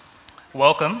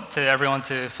Welcome to everyone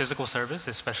to physical service,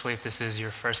 especially if this is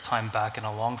your first time back in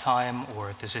a long time or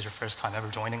if this is your first time ever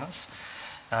joining us.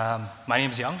 My name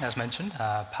is Young, as mentioned,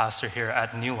 pastor here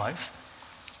at New Life.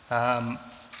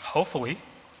 Hopefully,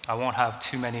 I won't have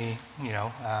too many,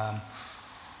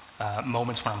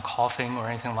 moments when I'm coughing or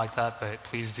anything like that, but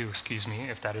please do excuse me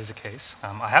if that is the case.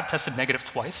 I have tested negative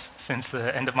twice since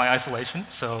the end of my isolation,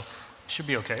 so it should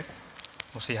be okay.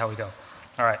 We'll see how we go.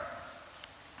 All right.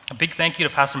 A big thank you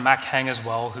to Pastor Matt Kang as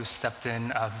well, who stepped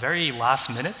in very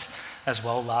last minute as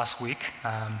well last week.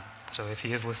 So if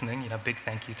he is listening, big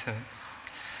thank you to him.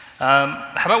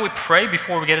 How about we pray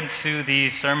before we get into the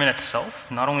sermon itself,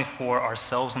 not only for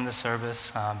ourselves in the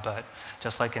service, but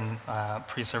just like in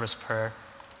pre-service prayer,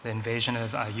 the invasion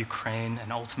of Ukraine,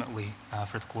 and ultimately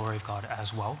for the glory of God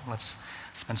as well. Let's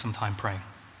spend some time praying.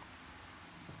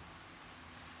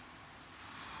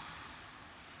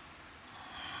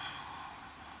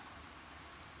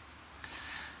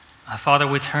 Father,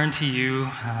 we turn to you,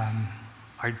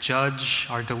 our judge,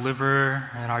 our deliverer,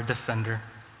 and our defender.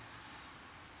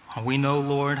 We know,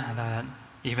 Lord, that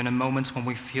even in moments when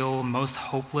we feel most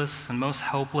hopeless and most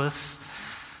helpless,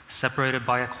 separated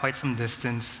by quite some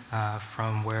distance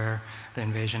from where the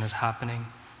invasion is happening,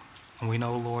 and we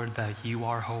know, Lord, that you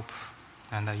are hope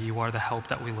and that you are the help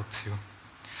that we look to.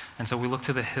 And so we look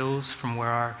to the hills from where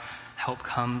our help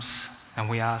comes, and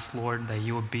we ask, Lord, that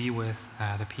you would be with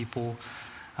the people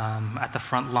at the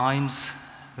front lines,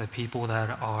 the people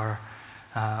that are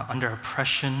under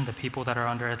oppression, the people that are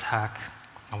under attack.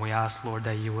 And we ask, Lord,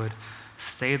 that you would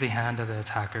stay the hand of the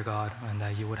attacker, God, and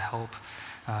that you would help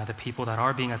the people that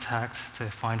are being attacked to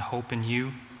find hope in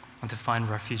you and to find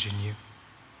refuge in you.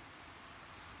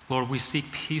 Lord, we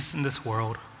seek peace in this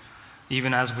world,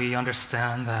 even as we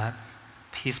understand that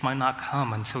peace might not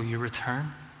come until you return.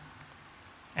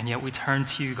 And yet we turn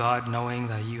to you, God, knowing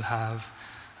that you have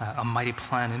a mighty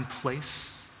plan in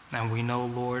place. And we know,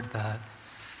 Lord, that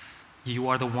you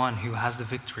are the one who has the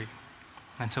victory.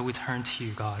 And so we turn to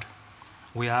you, God.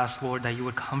 We ask, Lord, that you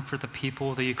would comfort the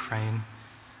people of the Ukraine,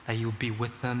 that you would be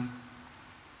with them.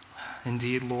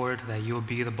 Indeed, Lord, that you would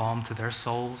be the balm to their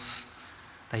souls,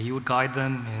 that you would guide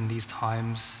them in these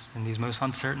times, in these most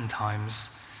uncertain times,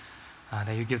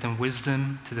 that you give them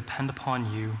wisdom to depend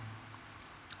upon you,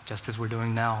 just as we're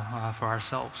doing now for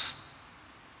ourselves.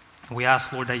 We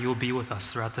ask, Lord, that you will be with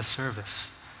us throughout this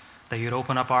service, that you'd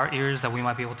open up our ears that we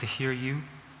might be able to hear you,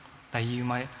 that you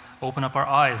might open up our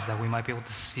eyes that we might be able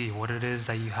to see what it is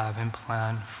that you have in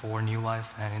plan for New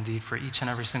Life and indeed for each and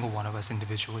every single one of us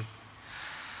individually.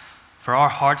 For our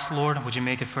hearts, Lord, would you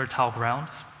make it fertile ground,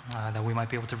 that we might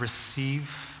be able to receive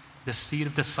the seed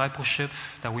of discipleship,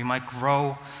 that we might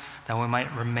grow, that we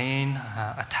might remain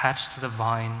attached to the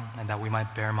vine, and that we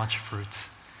might bear much fruit.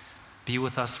 Be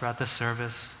with us throughout this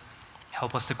service.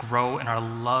 Help us to grow in our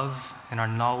love and our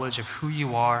knowledge of who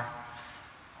you are.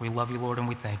 We love you, Lord, and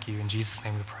we thank you. In Jesus'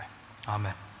 name we pray.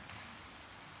 Amen.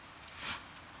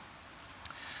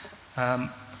 A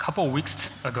couple of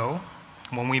weeks ago,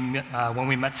 when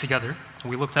we met together,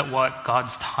 we looked at what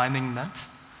God's timing meant.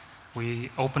 We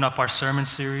opened up our sermon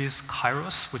series,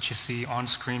 Kairos, which you see on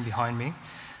screen behind me.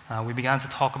 We began to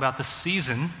talk about the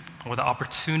season or the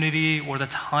opportunity or the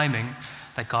timing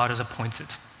that God has appointed.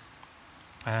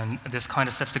 And this kind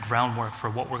of sets the groundwork for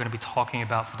what we're going to be talking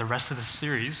about for the rest of the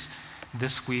series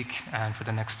this week and for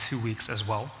the next 2 weeks as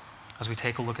well, as we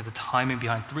take a look at the timing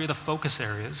behind 3 of the focus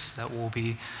areas that we'll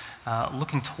be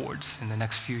looking towards in the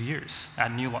next few years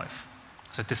at New Life.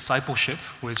 So discipleship,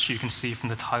 which you can see from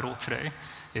the title today,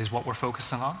 is what we're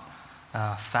focusing on,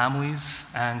 families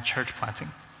and church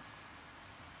planting.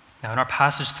 Now in our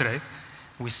passage today,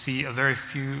 we see a very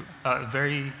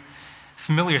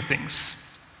familiar things.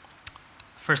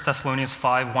 1 Thessalonians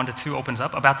 5, 1-2 opens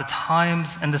up about the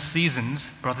times and the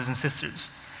seasons, brothers and sisters.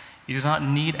 You do not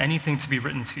need anything to be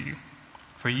written to you,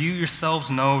 for you yourselves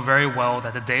know very well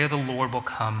that the day of the Lord will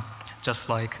come just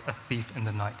like a thief in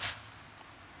the night.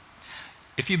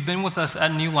 If you've been with us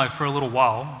at New Life for a little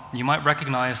while, you might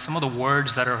recognize some of the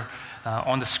words that are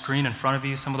on the screen in front of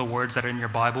you, some of the words that are in your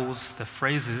Bibles, the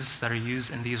phrases that are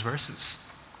used in these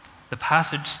verses. The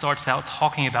passage starts out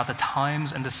talking about the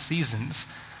times and the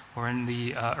seasons, or in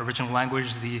the original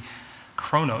language, the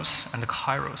chronos and the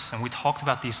kairos. And we talked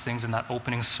about these things in that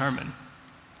opening sermon.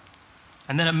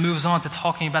 And then it moves on to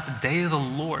talking about the day of the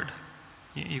Lord.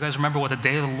 You guys remember what the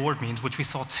day of the Lord means, which we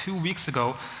saw 2 weeks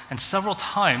ago and several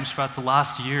times throughout the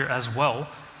last year as well.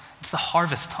 It's the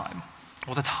harvest time,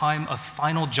 or the time of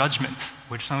final judgment,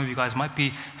 which some of you guys might be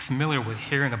familiar with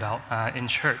hearing about in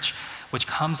church, which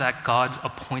comes at God's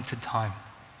appointed time.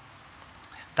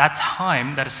 That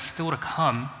time that is still to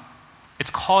come It's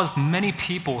caused many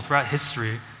people throughout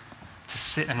history to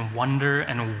sit and wonder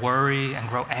and worry and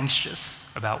grow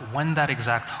anxious about when that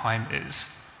exact time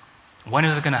is. When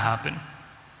is it going to happen?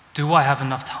 Do I have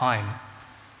enough time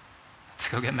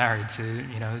to go get married,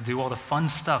 to do all the fun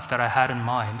stuff that I had in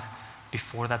mind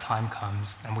before that time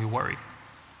comes? And we worry.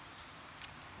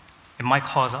 It might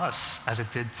cause us, as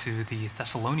it did to the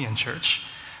Thessalonian church,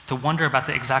 to wonder about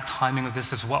the exact timing of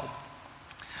this as well.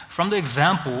 From the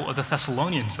example of the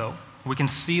Thessalonians, though, we can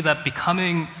see that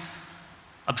becoming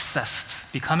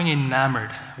obsessed, becoming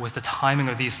enamored with the timing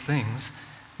of these things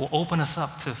will open us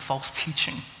up to false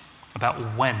teaching about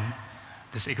when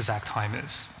this exact time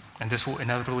is. And this will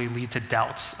inevitably lead to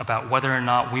doubts about whether or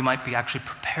not we might be actually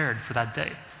prepared for that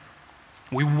day.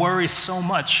 We worry so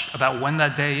much about when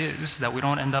that day is that we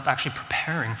don't end up actually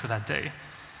preparing for that day.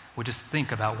 We just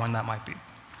think about when that might be.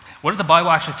 What does the Bible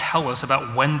actually tell us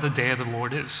about when the day of the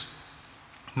Lord is?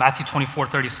 Matthew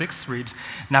 24:36 reads,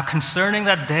 "Now concerning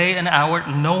that day and hour,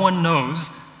 no one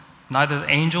knows, neither the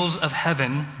angels of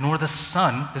heaven nor the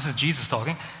Son," this is Jesus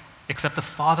talking, "except the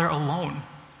Father alone."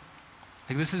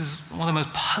 Like, this is one of the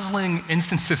most puzzling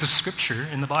instances of Scripture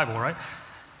in the Bible, right?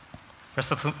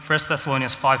 1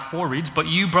 Thessalonians 5:4 reads, "But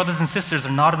you, brothers and sisters,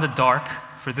 are not in the dark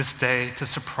for this day to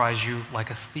surprise you like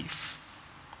a thief."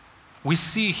 We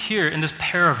see here in this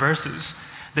pair of verses,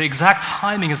 the exact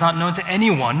timing is not known to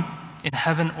anyone in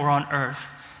heaven or on earth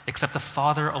except the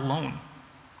Father alone.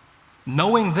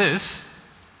 Knowing this,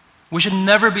 we should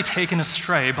never be taken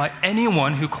astray by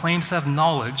anyone who claims to have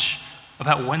knowledge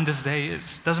about when this day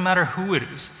is. Doesn't matter who it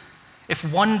is. If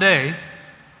one day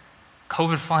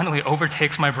COVID finally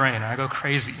overtakes my brain and I go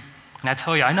crazy, and I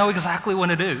tell you, I know exactly when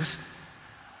it is,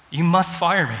 you must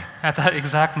fire me at that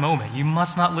exact moment. You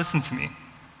must not listen to me.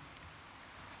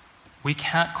 We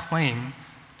can't claim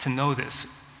to know this,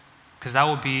 because that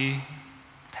would be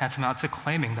tantamount to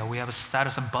claiming that we have a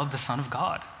status above the Son of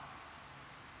God.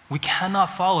 We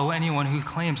cannot follow anyone who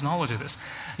claims knowledge of this.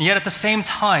 And yet at the same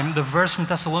time, the verse from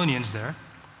Thessalonians there,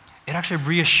 it actually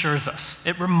reassures us.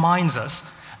 It reminds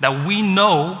us that we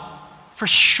know for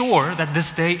sure that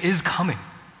this day is coming.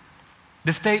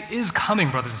 This day is coming,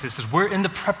 brothers and sisters. We're in the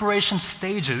preparation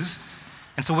stages,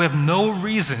 and so we have no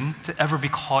reason to ever be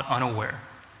caught unaware.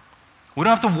 We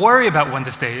don't have to worry about when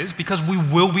this day is because we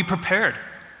will be prepared.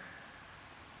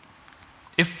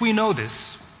 If we know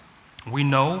this, we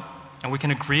know and we can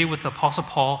agree with the Apostle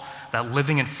Paul that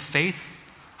living in faith,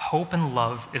 hope, and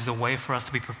love is the way for us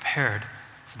to be prepared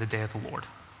for the day of the Lord.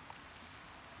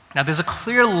 Now, there's a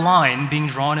clear line being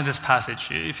drawn in this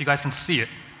passage, if you guys can see it.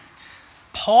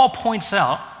 Paul points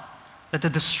out that the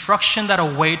destruction that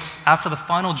awaits after the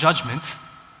final judgment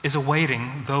is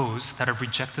awaiting those that have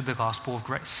rejected the gospel of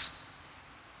grace.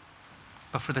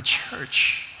 But for the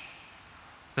church,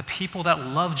 the people that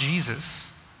love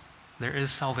Jesus, there is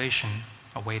salvation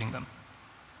awaiting them.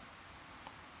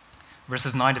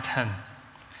 Verses 9 to 10.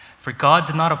 "For God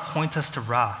did not appoint us to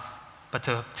wrath, but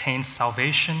to obtain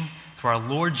salvation through our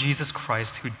Lord Jesus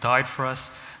Christ, who died for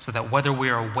us, so that whether we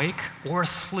are awake or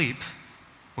asleep,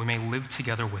 we may live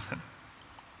together with him."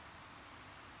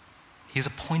 He has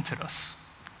appointed us.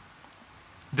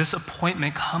 This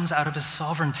appointment comes out of his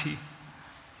sovereignty.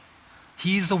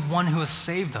 He's the one who has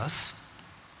saved us.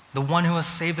 The one who has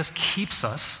saved us keeps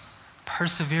us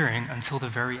persevering until the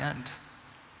very end.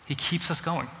 He keeps us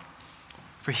going.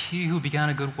 For he who began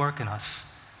a good work in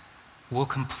us will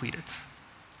complete it.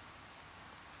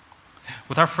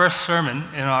 With our first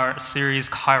sermon in our series,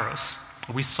 Kairos,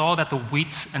 we saw that the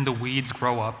wheat and the weeds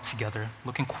grow up together,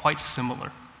 looking quite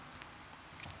similar.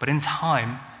 But in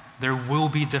time, there will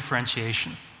be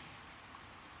differentiation.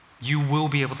 You will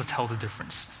be able to tell the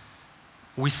difference.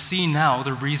 We see now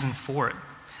the reason for it.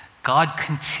 God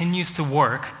continues to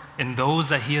work in those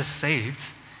that he has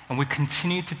saved, and we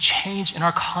continue to change in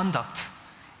our conduct,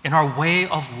 in our way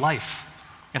of life,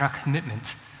 in our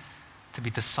commitment to be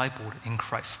discipled in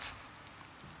Christ.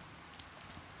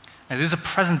 And this is a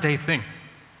present-day thing.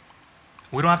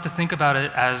 We don't have to think about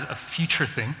it as a future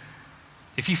thing.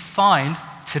 If you find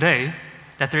today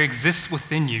that there exists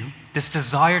within you this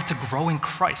desire to grow in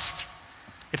Christ,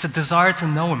 it's a desire to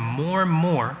know him more and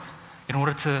more in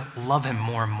order to love him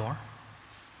more and more.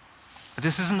 But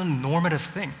this isn't a normative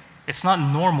thing. It's not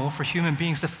normal for human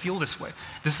beings to feel this way.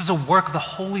 This is a work of the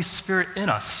Holy Spirit in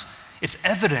us. It's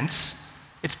evidence,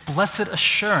 it's blessed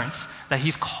assurance that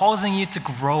he's causing you to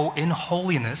grow in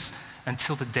holiness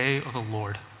until the day of the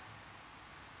Lord.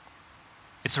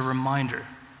 It's a reminder.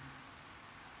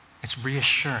 It's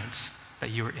reassurance that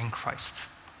you are in Christ.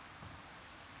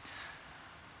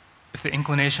 If the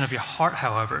inclination of your heart,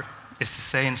 however, is to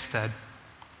say instead,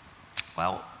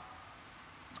 well,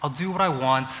 I'll do what I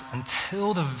want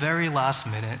until the very last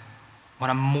minute when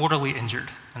I'm mortally injured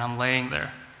and I'm laying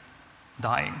there,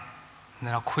 dying. And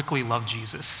then I'll quickly love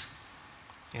Jesus.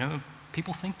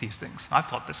 People think these things. I've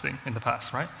thought this thing in the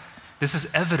past, right? This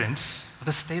is evidence of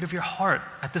the state of your heart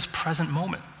at this present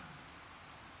moment.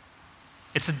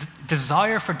 It's a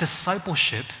desire for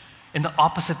discipleship in the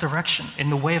opposite direction, in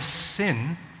the way of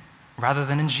sin rather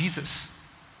than in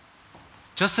Jesus.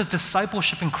 Just as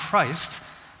discipleship in Christ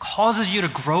causes you to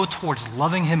grow towards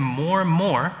loving him more and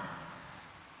more,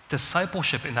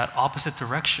 discipleship in that opposite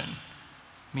direction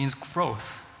means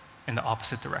growth in the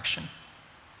opposite direction.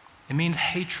 It means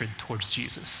hatred towards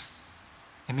Jesus.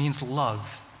 It means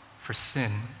love for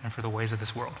sin and for the ways of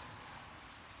this world.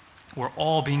 We're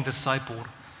all being discipled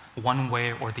one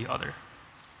way or the other.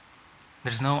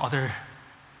 There's no other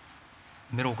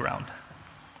middle ground.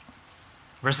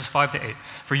 Verses 5-8.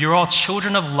 For you're all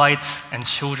children of light and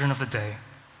children of the day.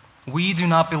 We do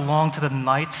not belong to the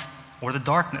night or the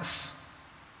darkness.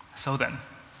 So then,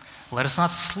 let us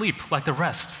not sleep like the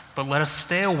rest, but let us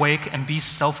stay awake and be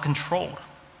self-controlled.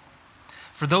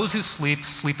 For those who sleep,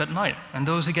 sleep at night, and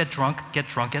those who get drunk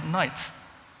at night.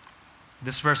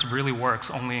 This verse really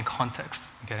works only in context,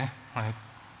 okay?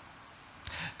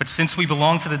 But since we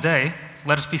belong to the day,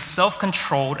 let us be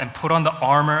self-controlled and put on the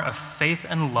armor of faith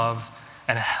and love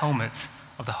and a helmet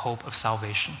of the hope of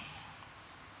salvation.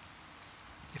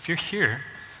 If you're here,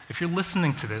 if you're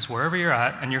listening to this, wherever you're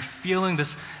at, and you're feeling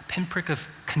this pinprick of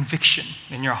conviction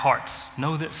in your hearts,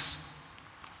 know this: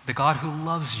 the God who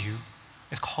loves you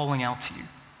is calling out to you.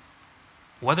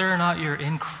 Whether or not you're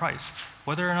in Christ,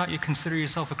 whether or not you consider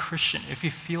yourself a Christian, if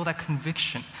you feel that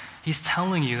conviction, he's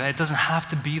telling you that it doesn't have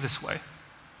to be this way,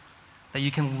 that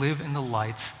you can live in the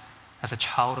light as a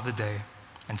child of the day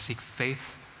and seek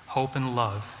faith, hope, and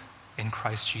love in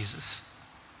Christ Jesus.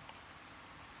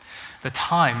 The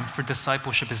time for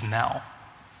discipleship is now.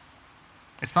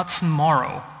 It's not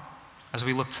tomorrow as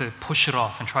we look to push it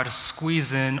off and try to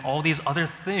squeeze in all these other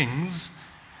things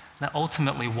that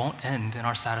ultimately won't end in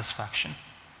our satisfaction.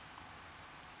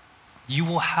 You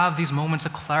will have these moments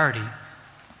of clarity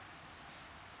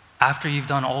after you've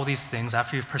done all these things,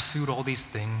 after you've pursued all these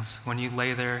things, when you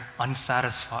lay there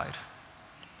unsatisfied.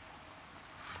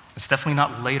 It's definitely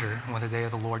not later when the day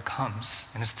of the Lord comes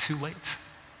and it's too late.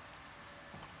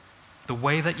 The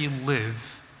way that you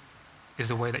live is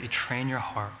the way that you train your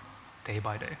heart day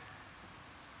by day.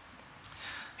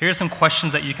 Here are some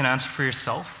questions that you can answer for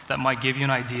yourself that might give you an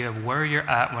idea of where you're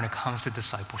at when it comes to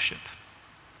discipleship.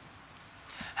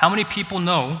 How many people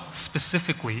know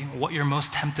specifically what you're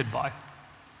most tempted by?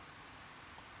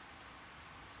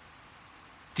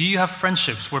 Do you have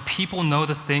friendships where people know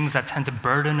the things that tend to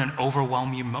burden and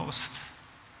overwhelm you most?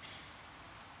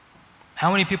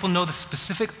 How many people know the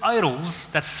specific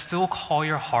idols that still call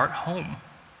your heart home?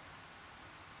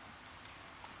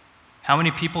 How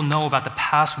many people know about the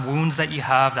past wounds that you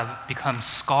have that become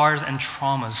scars and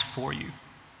traumas for you?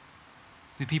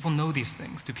 Do people know these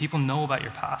things? Do people know about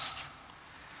your past?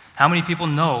 How many people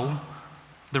know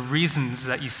the reasons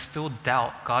that you still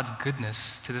doubt God's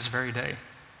goodness to this very day?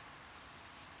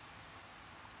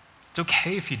 It's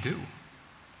okay if you do,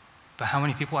 but how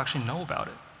many people actually know about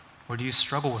it? Or do you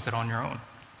struggle with it on your own?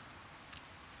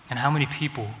 And how many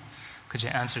people could you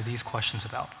answer these questions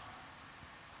about?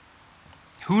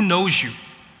 Who knows you?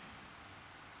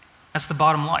 That's the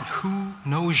bottom line. Who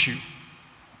knows you?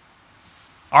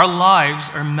 Our lives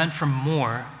are meant for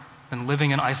more than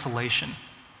living in isolation.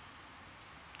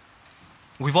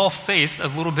 We've all faced a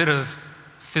little bit of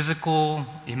physical,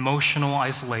 emotional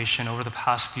isolation over the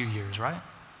past few years, right?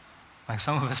 Like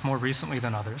some of us more recently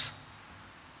than others.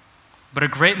 But a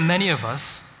great many of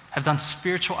us have done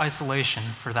spiritual isolation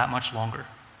for that much longer,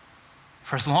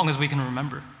 for as long as we can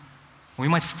remember. We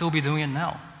might still be doing it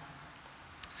now.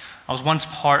 I was once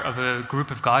part of a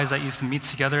group of guys that used to meet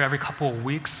together every couple of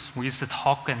weeks. We used to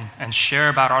talk and share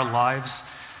about our lives.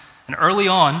 And early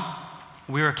on,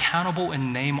 we were accountable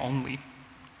in name only.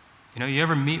 You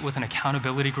ever meet with an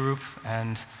accountability group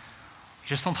and you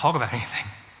just don't talk about anything?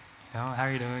 How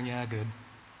are you doing? Yeah, good.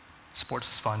 Sports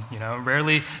is fun,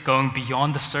 rarely going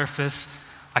beyond the surface.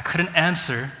 I couldn't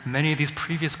answer many of these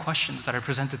previous questions that I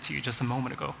presented to you just a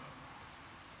moment ago.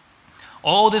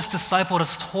 All this discipled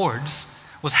us towards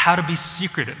was how to be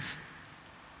secretive,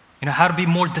 how to be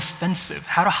more defensive,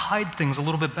 how to hide things a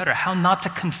little bit better, how not to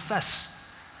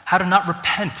confess, how to not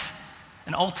repent,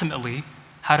 and ultimately,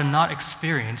 how to not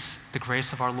experience the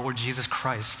grace of our Lord Jesus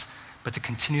Christ, but to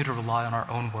continue to rely on our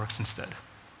own works instead.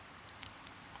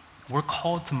 We're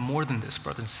called to more than this,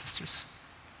 brothers and sisters.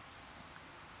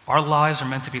 Our lives are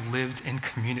meant to be lived in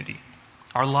community.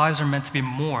 Our lives are meant to be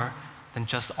more than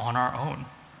just on our own.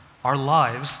 Our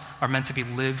lives are meant to be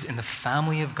lived in the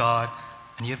family of God,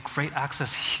 and you have great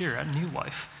access here at New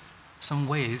Life, some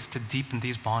ways to deepen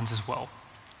these bonds as well.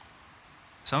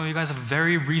 Some of you guys have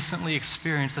very recently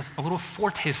experienced a little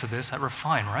foretaste of this at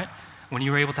Refine, right? When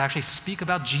you were able to actually speak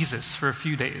about Jesus for a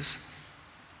few days.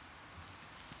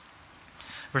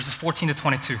 Verses 14 to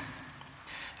 22.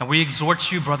 And we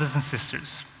exhort you, brothers and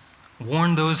sisters,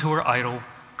 warn those who are idle,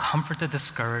 comfort the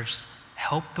discouraged,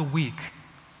 help the weak,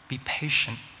 be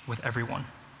patient with everyone.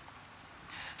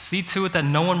 See to it that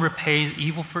no one repays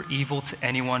evil for evil to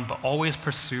anyone, but always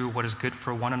pursue what is good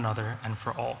for one another and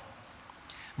for all.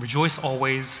 Rejoice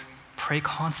always, pray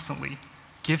constantly,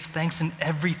 give thanks in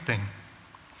everything,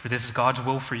 for this is God's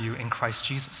will for you in Christ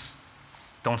Jesus.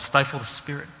 Don't stifle the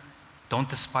Spirit. Don't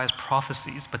despise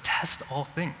prophecies, but test all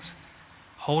things.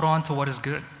 Hold on to what is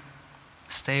good.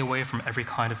 Stay away from every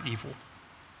kind of evil.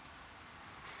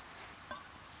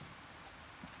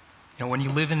 You know, when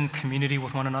you live in community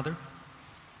with one another,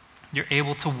 you're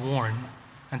able to warn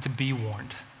and to be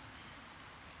warned.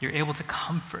 You're able to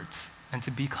comfort and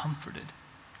to be comforted.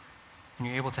 And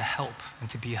you're able to help and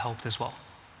to be helped as well.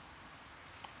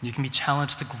 You can be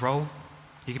challenged to grow,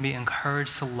 you can be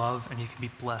encouraged to love, and you can be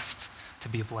blessed to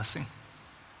be a blessing.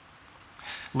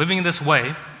 Living in this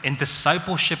way, in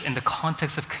discipleship in the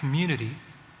context of community,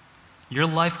 your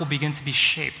life will begin to be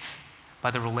shaped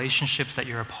by the relationships that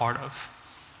you're a part of.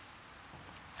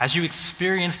 As you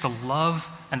experience the love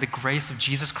and the grace of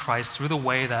Jesus Christ through the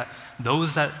way that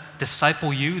those that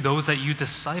disciple you, those that you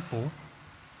disciple,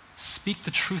 speak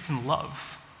the truth in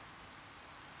love.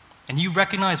 And you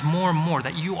recognize more and more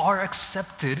that you are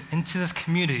accepted into this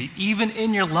community, even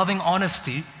in your loving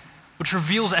honesty, which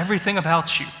reveals everything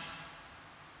about you.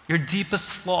 Your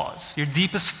deepest flaws, your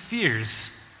deepest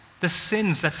fears, the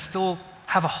sins that still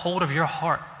have a hold of your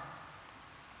heart.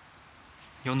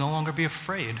 You'll no longer be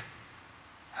afraid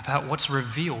about what's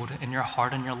revealed in your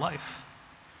heart and your life.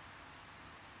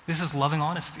 This is loving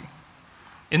honesty.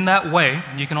 In that way,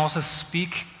 you can also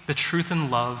speak the truth in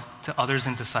love to others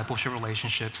in discipleship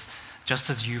relationships, just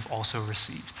as you've also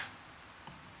received.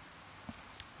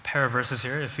 A pair of verses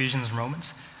here, Ephesians and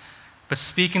Romans. But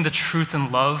speaking the truth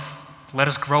in love, let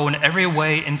us grow in every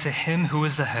way into him who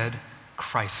is the head,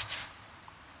 Christ.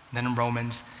 And then in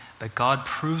Romans, that God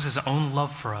proves his own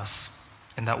love for us,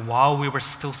 and that while we were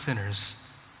still sinners,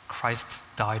 Christ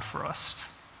died for us.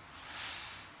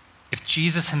 If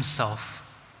Jesus himself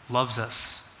loves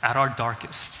us at our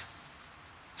darkest,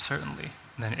 certainly,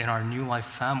 then in our New Life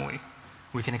family,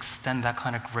 we can extend that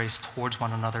kind of grace towards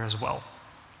one another as well,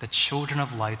 the children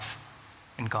of light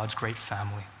in God's great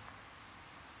family.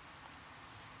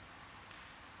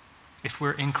 If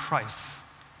we're in Christ,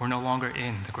 we're no longer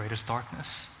in the greatest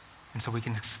darkness, and so we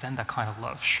can extend that kind of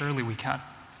love. Surely we can.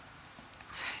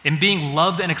 In being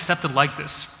loved and accepted like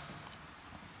this,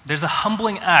 there's a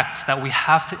humbling act that we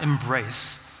have to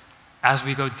embrace as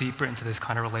we go deeper into this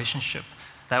kind of relationship,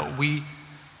 that we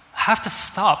have to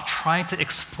stop trying to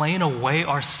explain away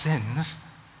our sins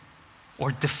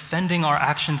or defending our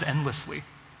actions endlessly,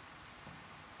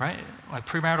 right? Like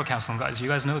premarital counseling, guys, you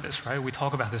guys know this, right? We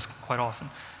talk about this quite often.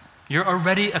 You're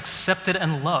already accepted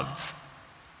and loved.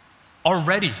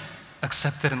 Already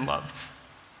accepted and loved.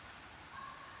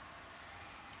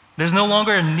 There's no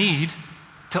longer a need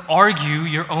to argue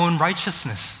your own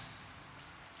righteousness.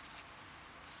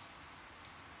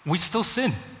 We still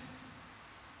sin.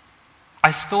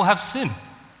 I still have sin.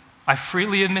 I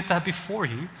freely admit that before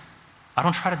you. I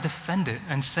don't try to defend it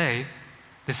and say,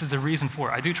 this is the reason for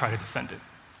it. I do try to defend it.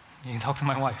 You can talk to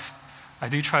my wife. I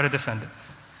do try to defend it.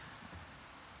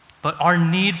 But our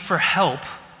need for help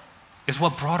is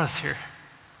what brought us here.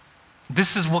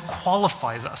 This is what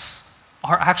qualifies us.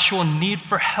 Our actual need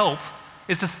for help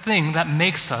is the thing that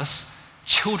makes us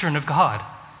children of God,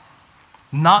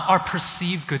 not our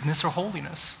perceived goodness or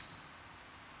holiness.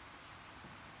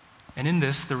 And in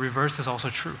this, the reverse is also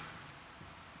true.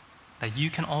 That you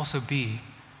can also be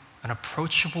an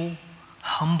approachable,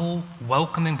 humble,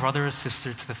 welcoming brother or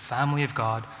sister to the family of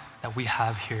God that we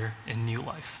have here in New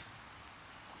Life.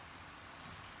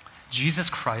 Jesus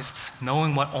Christ,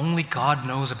 knowing what only God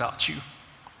knows about you,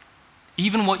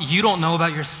 even what you don't know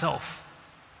about yourself.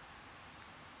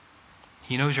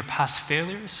 He knows your past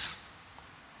failures,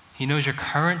 he knows your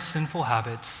current sinful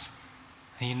habits,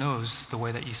 and he knows the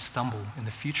way that you stumble in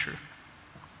the future.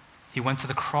 He went to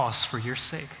the cross for your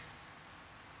sake.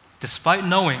 Despite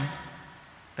knowing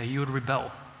that you would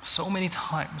rebel so many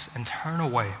times and turn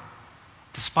away,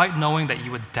 despite knowing that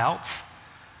you would doubt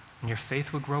and your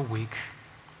faith would grow weak,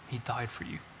 he died for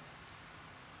you.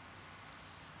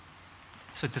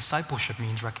 So discipleship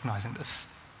means recognizing this.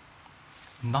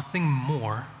 Nothing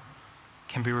more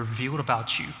can be revealed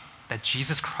about you that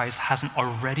Jesus Christ hasn't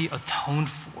already atoned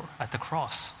for at the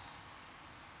cross.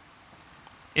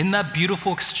 In that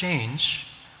beautiful exchange,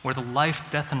 where the life,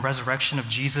 death, and resurrection of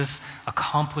Jesus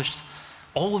accomplished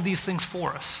all of these things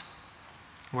for us,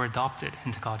 we're adopted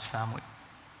into God's family.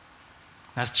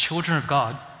 As children of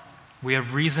God, we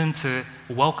have reason to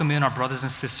welcome in our brothers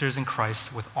and sisters in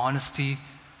Christ with honesty,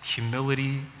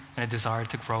 humility, and a desire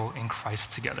to grow in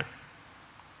Christ together.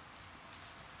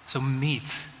 So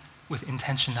meet with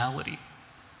intentionality.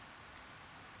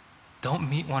 Don't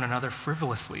meet one another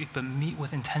frivolously, but meet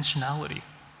with intentionality.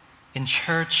 In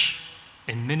church,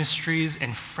 in ministries,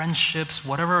 in friendships,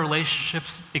 whatever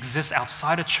relationships exist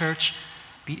outside of church,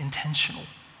 be intentional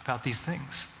about these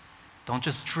things. Don't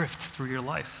just drift through your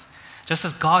life. Just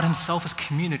as God himself is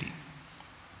community.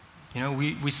 You know,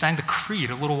 we sang the creed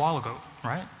a little while ago,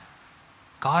 right?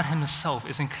 God himself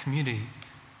is in community,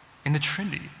 in the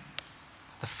Trinity.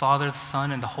 The Father, the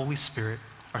Son, and the Holy Spirit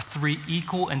are three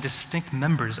equal and distinct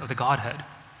members of the Godhead.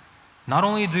 Not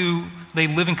only do they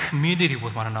live in community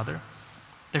with one another,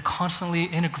 they're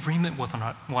constantly in agreement with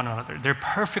one another. They're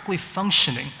perfectly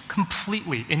functioning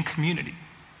completely in community.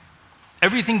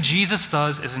 Everything Jesus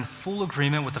does is in full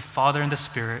agreement with the Father and the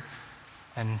Spirit,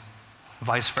 and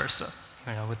vice versa,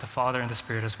 with the Father and the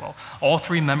Spirit as well. All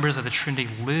three members of the Trinity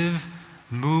live,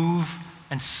 move,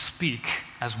 and speak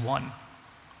as one.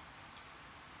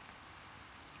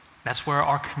 That's where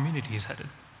our community is headed.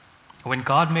 When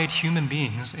God made human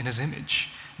beings in his image,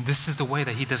 this is the way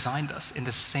that he designed us, in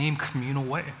the same communal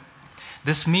way.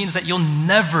 This means that you'll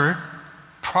never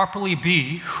properly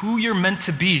be who you're meant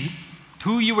to be,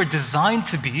 who you were designed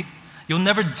to be. You'll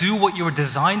never do what you were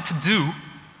designed to do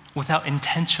without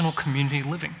intentional community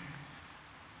living.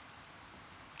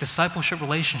 Discipleship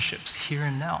relationships, here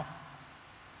and now.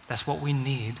 That's what we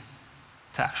need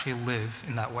to actually live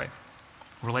in that way.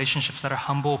 Relationships that are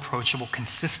humble, approachable,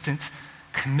 consistent,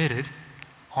 committed,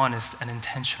 honest, and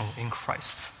intentional in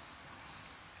Christ.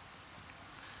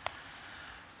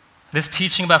 This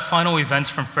teaching about final events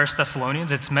from 1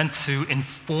 Thessalonians, it's meant to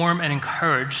inform and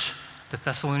encourage the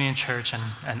Thessalonian church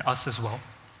and us as well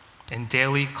in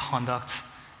daily conduct,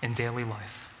 in daily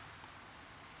life.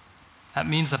 That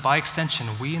means that by extension,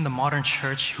 we in the modern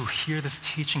church who hear this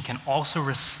teaching can also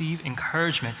receive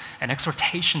encouragement and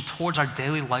exhortation towards our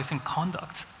daily life and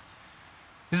conduct.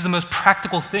 This is the most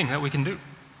practical thing that we can do.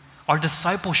 Our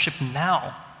discipleship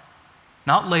now,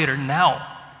 not later,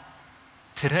 now,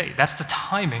 today. That's the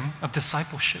timing of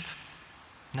discipleship,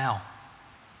 now.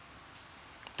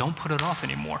 Don't put it off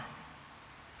anymore.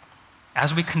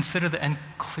 As we consider the end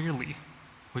clearly,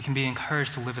 we can be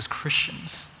encouraged to live as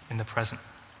Christians in the present.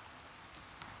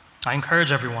 I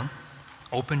encourage everyone,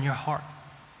 open your heart.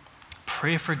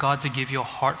 Pray for God to give you a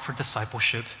heart for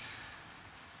discipleship,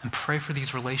 and pray for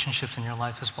these relationships in your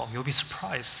life as well. You'll be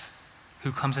surprised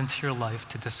who comes into your life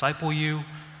to disciple you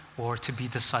or to be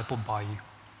discipled by you.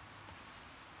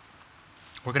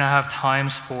 We're going to have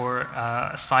times for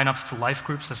sign-ups to life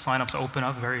groups. The sign-ups open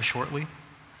up very shortly.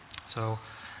 So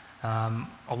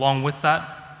along with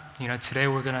that, today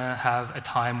we're going to have a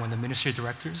time when the ministry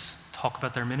directors talk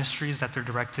about their ministries that they're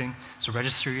directing. So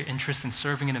register your interest in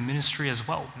serving in a ministry as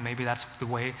well. Maybe that's the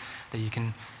way that you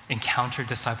can encounter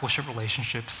discipleship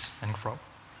relationships and grow.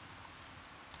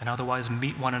 And otherwise,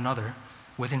 meet one another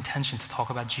with intention to talk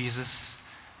about Jesus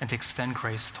and to extend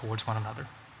grace towards one another.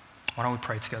 Why don't we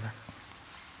pray together?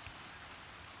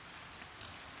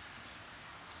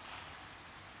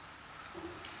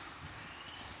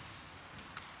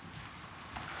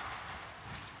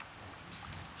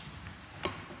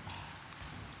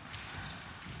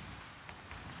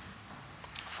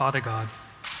 Father God,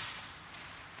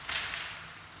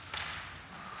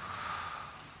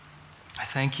 I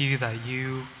thank you that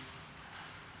you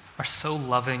are so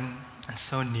loving and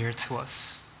so near to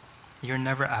us. You're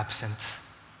never absent.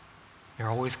 You're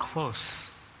always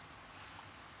close.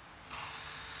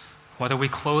 Whether we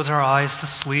close our eyes to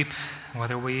sleep,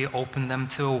 whether we open them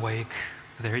to awake,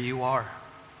 there you are.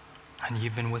 And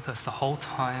you've been with us the whole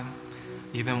time.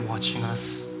 You've been watching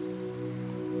us.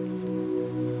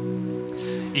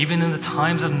 Even in the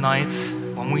times of night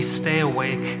when we stay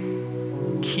awake,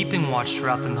 keeping watch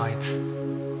throughout the night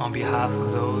on behalf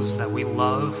of those that we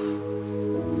love,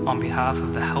 on behalf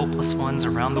of the helpless ones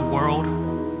around the world,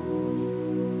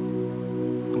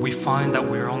 we find that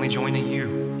we're only joining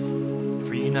you.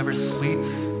 For you never sleep,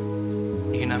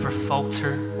 you never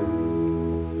falter,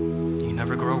 you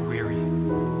never grow weary.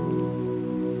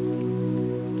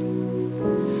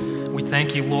 We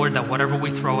thank you, Lord, that whatever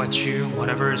we throw at you,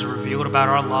 whatever is revealed about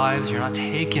our lives, you're not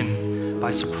taken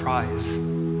by surprise,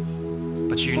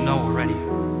 but you know already.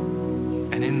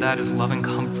 And in that is love and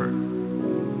comfort,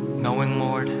 knowing,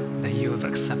 Lord, that you have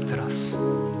accepted us,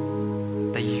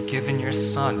 that you've given your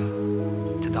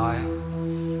Son to die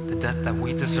the death that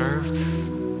we deserved,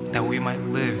 that we might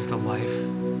live the life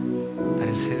that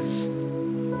is his.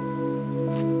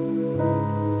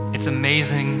 It's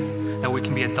amazing that we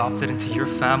can be adopted into your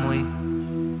family,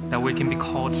 that we can be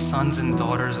called sons and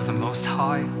daughters of the Most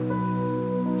High,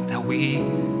 that we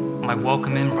might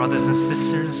welcome in brothers and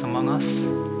sisters among us,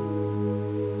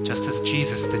 just as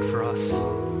Jesus did for us.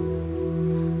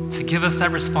 To give us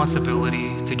that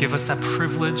responsibility, to give us that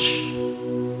privilege,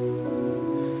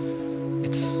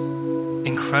 it's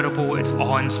incredible, it's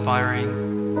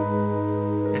awe-inspiring.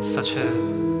 It's such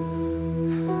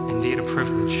indeed a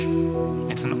privilege.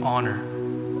 It's an honor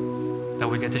that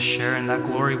we get to share in that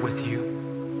glory with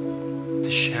you, to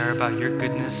share about your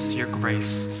goodness, your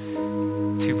grace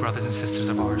to brothers and sisters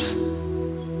of ours.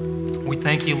 We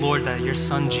thank you, Lord, that your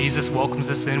Son Jesus welcomes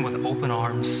us in with open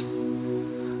arms.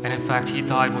 And in fact, he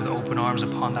died with open arms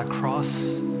upon that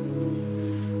cross,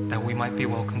 that we might be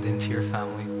welcomed into your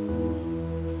family.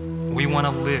 We want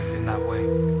to live in that way.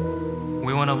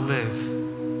 We want to live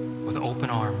with open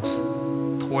arms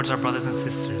towards our brothers and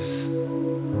sisters,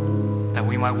 that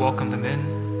we might welcome them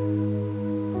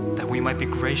in, that we might be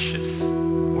gracious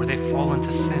where they fall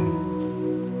into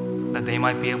sin, that they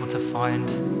might be able to find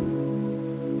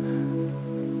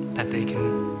that they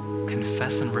can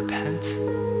confess and repent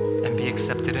and be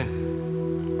accepted in.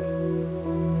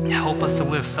 Help us to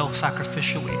live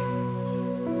self-sacrificially,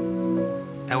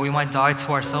 that we might die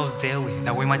to ourselves daily,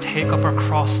 that we might take up our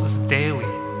crosses daily,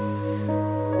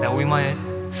 that we might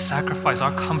sacrifice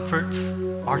our comfort,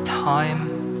 our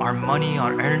time, our money,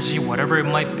 our energy, whatever it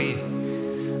might be,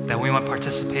 that we might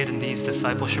participate in these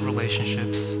discipleship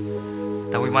relationships,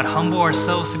 that we might humble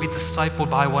ourselves to be discipled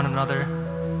by one another,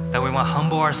 that we might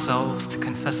humble ourselves to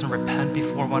confess and repent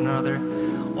before one another,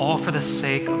 all for the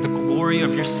sake of the glory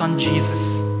of your Son,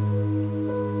 Jesus.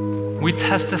 We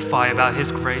testify about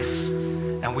his grace,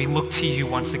 and we look to you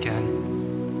once again,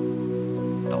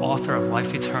 the author of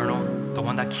life eternal, the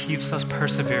one that keeps us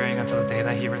persevering until the day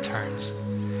that he returns.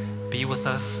 Be with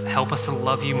us, help us to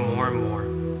love you more and more.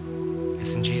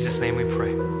 It's in Jesus' name we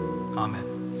pray. Amen.